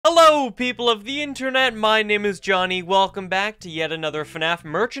Hello, people of the internet, my name is Johnny. Welcome back to yet another FNAF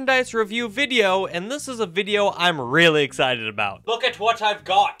merchandise review video, and this is a video I'm really excited about. Look at what I've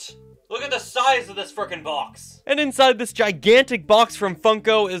got! Look at the size of this frickin' box! And inside this gigantic box from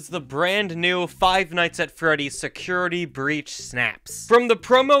Funko is the brand new Five Nights at Freddy's Security Breach Snaps. From the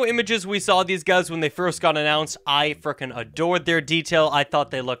promo images we saw these guys when they first got announced, I frickin' adored their detail. I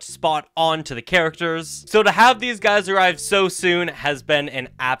thought they looked spot on to the characters. So to have these guys arrive so soon has been an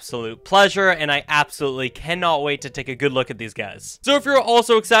absolute pleasure, and I absolutely cannot wait to take a good look at these guys. So if you're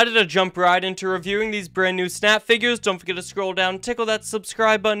also excited to jump right into reviewing these brand new Snap figures, don't forget to scroll down, tickle that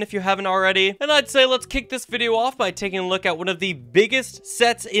subscribe button if you haven't already. And I'd say let's kick this video off by taking a look at one of the biggest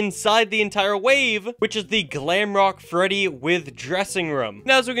sets inside the entire wave, which is the Glamrock Freddy with dressing room.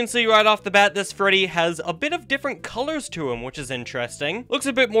 Now, as we can see right off the bat, this Freddy has a bit of different colors to him, which is interesting. Looks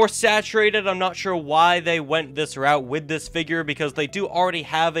a bit more saturated. I'm not sure why they went this route with this figure, because they do already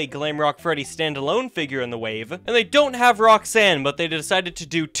have a Glamrock Freddy standalone figure in the wave, and they don't have Roxanne, but they decided to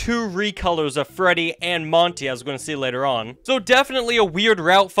do two recolors of Freddy and Monty, as we're going to see later on. So definitely a weird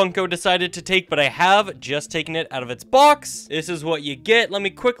route Funko decided to take, but I have just taken it out of its box. This is what you get. Let me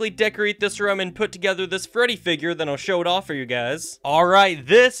quickly decorate this room and put together this Freddy figure, then I'll show it off for you guys. Alright,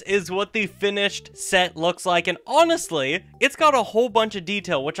 this is what the finished set looks like, and honestly, it's got a whole bunch of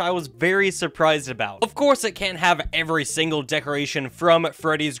detail, which I was very surprised about. Of course, it can't have every single decoration from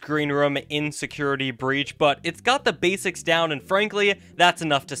Freddy's green room in Security Breach, but it's got the basics down, and frankly, that's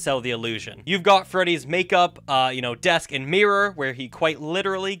enough to sell the illusion. You've got Freddy's makeup, desk and mirror, where he quite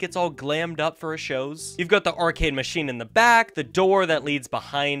literally gets all glammed up for his shows. You've got the arcade machine in the back, the door that leads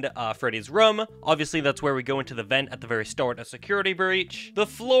behind Freddy's room. Obviously, that's where we go into the vent at the very start of Security Breach. The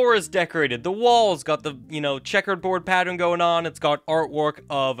floor is decorated. The walls got the, checkered board pattern going on. It's got artwork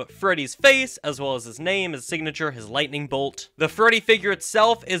of Freddy's face, as well as his name, his signature, his lightning bolt. The Freddy figure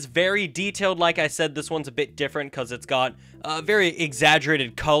itself is very detailed. Like I said, this one's a bit different because it's got very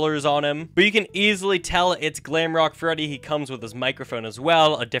exaggerated colors on him, but you can easily tell it's Glamrock Freddy. He comes with his microphone as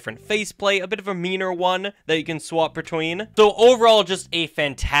well, a different faceplate, a bit of a meaner one that you can swap between. So overall, just a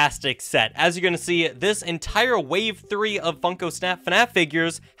fantastic set. As you're going to see, this entire wave 3 of Funko Snap FNAF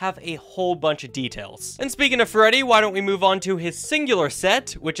figures have a whole bunch of details. And speaking of Freddy, why don't we move on to his singular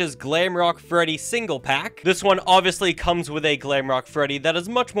set, which is Glamrock Freddy Single Pack. This one obviously comes with a Glamrock Freddy that is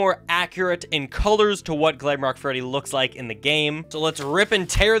much more accurate in colors to what Glamrock Freddy looks like in the game. So let's rip and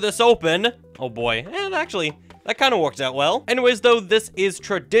tear this open. Oh boy, and actually, that kind of worked out well. Anyways, though, this is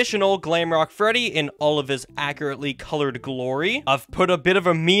traditional Glamrock Freddy in all of his accurately colored glory. I've put a bit of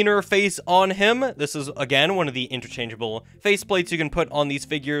a meaner face on him. This is, again, one of the interchangeable faceplates you can put on these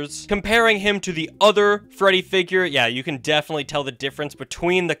figures. Comparing him to the other Freddy figure, yeah, you can definitely tell the difference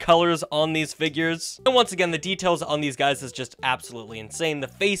between the colors on these figures. And once again, the details on these guys is just absolutely insane. The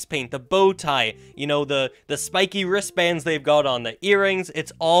face paint, the bow tie, the spiky wristbands they've got on, the earrings,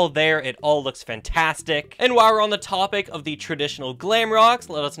 it's all there. It all looks fantastic. And while we're on the topic of the traditional Glamrocks,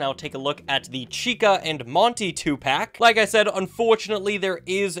 let us now take a look at the Chica and Monty 2-pack. Like I said, unfortunately, there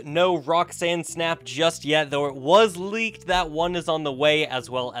is no Roxanne Snap just yet, though it was leaked that one is on the way, as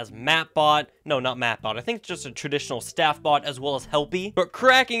well as Mapbot. No, not Mapbot. I think it's just a traditional staff bot, as well as Helpy. But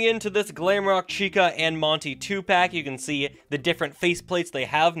cracking into this Glamrock Chica and Monty 2-pack, you can see the different faceplates they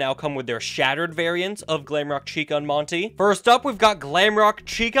have now come with their shattered variants of Glamrock Chica and Monty. First up, we've got Glamrock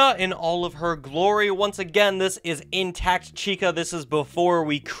Chica in all of her glory. Once again, this is intact Chica. This is before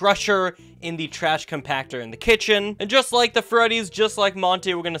we crush her in the trash compactor in the kitchen. And just like the Freddys, just like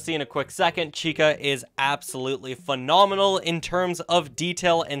Monty, we're going to see in a quick second, Chica is absolutely phenomenal in terms of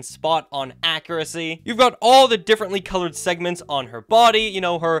detail and spot on accuracy. You've got all the differently colored segments on her body,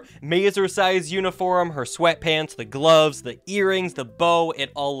 her mazer size uniform, her sweatpants, the gloves, the earrings, the bow,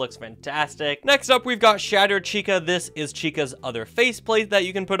 it all looks fantastic. Next up, we've got Shattered Chica. This is Chica's other faceplate that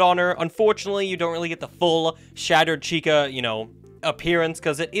you can put on her. Unfortunately, you don't really get the full Shattered Chica, appearance,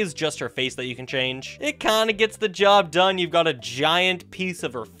 because it is just her face that you can change. It kind of gets the job done. You've got a giant piece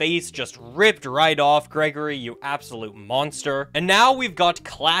of her face just ripped right off. Gregory, you absolute monster. And now we've got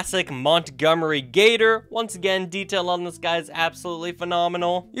classic Montgomery Gator. Once again, detail on this guy is absolutely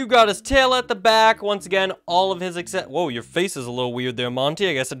phenomenal. You've got his tail at the back. Once again, all of his whoa, your face is a little weird there, Monty.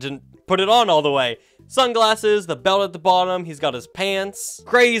 I guess I didn't put it on all the way. Sunglasses, the belt at the bottom, he's got his pants,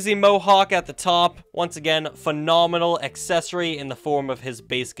 crazy mohawk at the top. Once again, phenomenal accessory in the form of his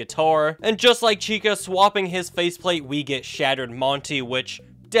bass guitar. And just like Chica swapping his faceplate, we get Shattered Monty, which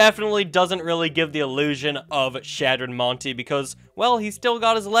definitely doesn't really give the illusion of Shattered Monty because, well, he's still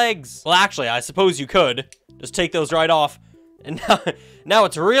got his legs. Well, actually, I suppose you could just take those right off. And now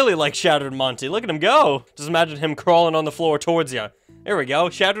it's really like Shattered Monty. Look at him go. Just imagine him crawling on the floor towards you. There we go,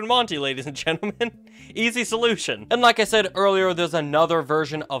 Shattered Monty, ladies and gentlemen. Easy solution. And like I said earlier, there's another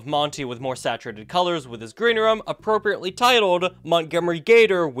version of Monty with more saturated colors with his green room, appropriately titled Montgomery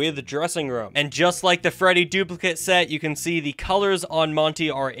Gator with dressing room. And just like the Freddy duplicate set, you can see the colors on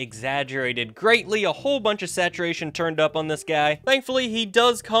Monty are exaggerated greatly, a whole bunch of saturation turned up on this guy. Thankfully, he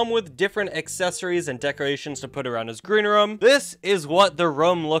does come with different accessories and decorations to put around his green room. This is what the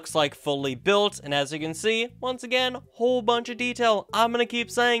room looks like fully built, and as you can see, once again, whole bunch of detail. I'm gonna keep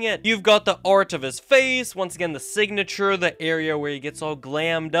saying it. You've got the art of his face, once again the signature, the area where he gets all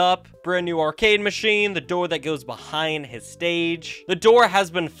glammed up, brand new arcade machine, the door that goes behind his stage. The door has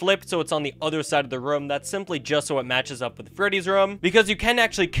been flipped so it's on the other side of the room. That's simply just so it matches up with Freddy's room, because you can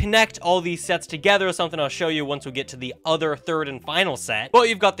actually connect all these sets together, something I'll show you once we get to the other third and final set. But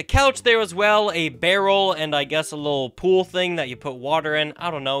you've got the couch there as well, a barrel, and I guess a little pool thing that you put water in.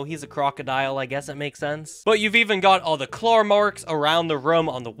 I don't know, he's a crocodile, I guess it makes sense. But you've even got all the claw marks around the room,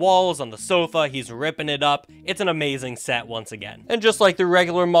 on the walls, on the sofa. He's ripping it up. It's an amazing set once again. And just like the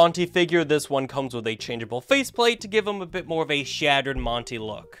regular Monty figure, this one comes with a changeable faceplate to give him a bit more of a Shattered Monty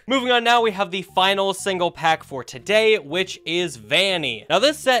look. Moving on now, we have the final single pack for today, which is Vanny. Now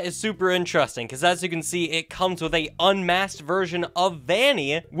this set is super interesting because as you can see, it comes with a unmasked version of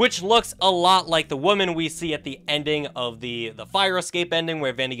Vanny, which looks a lot like the woman we see at the ending of the fire escape ending,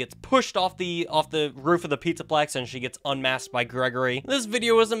 where Vanny gets pushed off the roof of the Pizzaplex and she gets unmasked by Gregory. This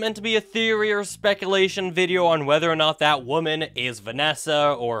video isn't meant to be a theory or speculation video on whether or not that woman is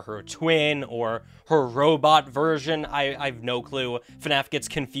Vanessa or her twin or her robot version. I've no clue. FNAF gets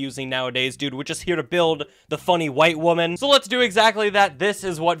confusing nowadays, dude. We're just here to build the funny white woman. So let's do exactly that. This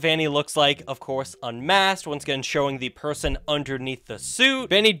is what Vanny looks like, of course, unmasked. Once again, showing the person underneath the suit.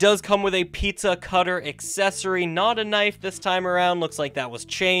 Vanny does come with a pizza cutter accessory, not a knife this time around. Looks like that was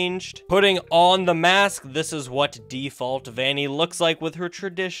changed. Putting on the mask, this is what default Vanny looks like with her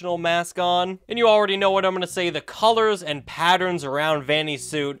traditional mask on. And you already know what I'm gonna say. The colors and patterns around Vanny's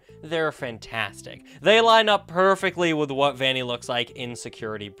suit, they're fantastic. They line up perfectly with what Vanny looks like in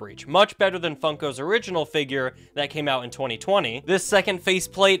Security Breach. Much better than Funko's original figure that came out in 2020. This second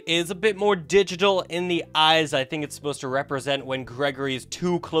faceplate is a bit more digital in the eyes. I think it's supposed to represent when Gregory is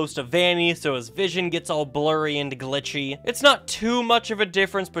too close to Vanny, so his vision gets all blurry and glitchy. It's not too much of a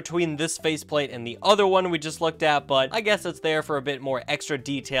difference between this faceplate and the other one we just looked at, but I guess it's there for a bit more extra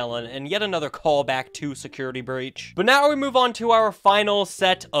detail and yet another callback to Security Breach. But now we move on to our final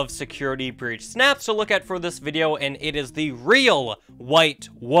set of Security Breach snaps to look at for this video, and it is the real white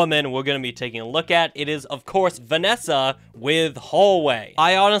woman we're going to be taking a look at. It is, of course, Vanessa with Hallway.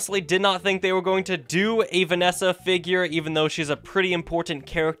 I honestly did not think they were going to do a Vanessa figure, even though she's a pretty important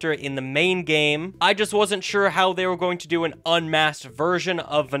character in the main game. I just wasn't sure how they were going to do an unmasked version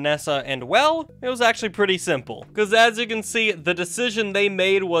of Vanessa, and well, it was actually pretty simple. Because as you can see, the decision they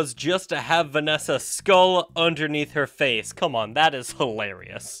made was just to have Vanessa's skull underneath her face. Come on, that is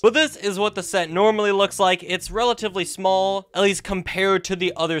hilarious. But this is what the set normally looks like. It's relatively small, at least compared to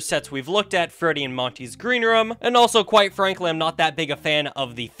the other sets we've looked at, Freddy and Monty's green room, and also, quite frankly, I'm not that big a fan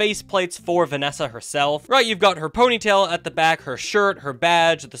of the faceplates for Vanessa herself. Right, you've got her ponytail at the back, her shirt, her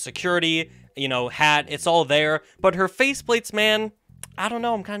badge, the security, you know, hat, it's all there, but her faceplates, man, I don't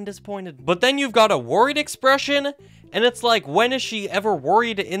know, I'm kind of disappointed. But then you've got a worried expression, and it's like, when is she ever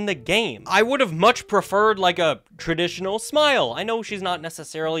worried in the game? I would have much preferred like a traditional smile. I know she's not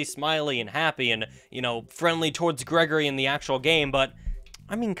necessarily smiley and happy and, you know, friendly towards Gregory in the actual game, but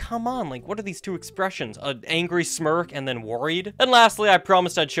I mean, come on, like, what are these two expressions? An angry smirk and then worried? And lastly, I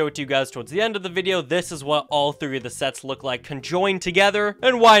promised I'd show it to you guys towards the end of the video. This is what all three of the sets look like conjoined together.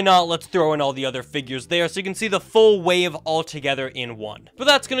 And why not? Let's throw in all the other figures there so you can see the full wave all together in one. But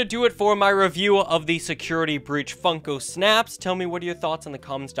that's gonna do it for my review of the Security Breach Funko snaps. Tell me what are your thoughts in the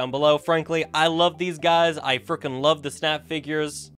comments down below. Frankly, I love these guys. I freaking love the snap figures.